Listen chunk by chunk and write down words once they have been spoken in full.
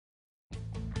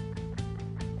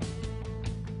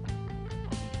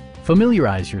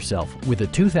Familiarize yourself with the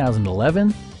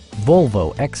 2011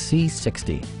 Volvo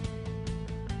XC60.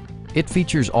 It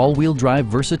features all-wheel drive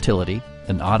versatility,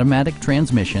 an automatic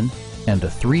transmission, and a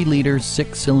 3-liter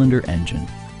 6-cylinder engine.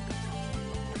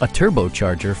 A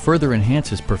turbocharger further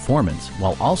enhances performance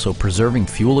while also preserving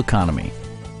fuel economy.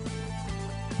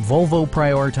 Volvo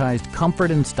prioritized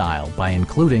comfort and style by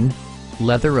including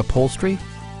leather upholstery,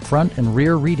 front and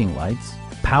rear reading lights,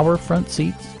 power front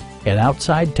seats, an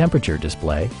outside temperature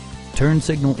display, turn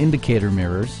signal indicator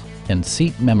mirrors, and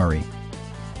seat memory.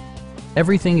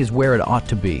 Everything is where it ought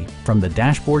to be, from the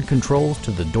dashboard controls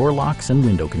to the door locks and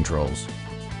window controls.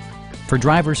 For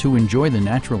drivers who enjoy the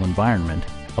natural environment,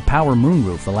 a power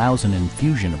moonroof allows an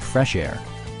infusion of fresh air.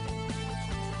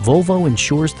 Volvo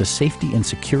ensures the safety and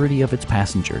security of its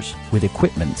passengers with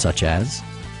equipment such as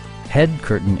head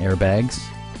curtain airbags,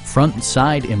 front and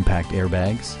side impact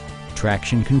airbags,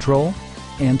 traction control,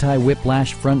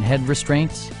 anti-whiplash front head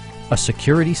restraints, a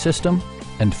security system,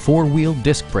 and 4-wheel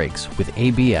disc brakes with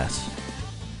ABS.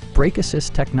 Brake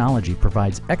Assist technology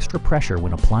provides extra pressure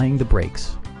when applying the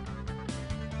brakes.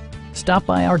 Stop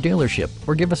by our dealership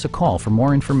or give us a call for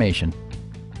more information.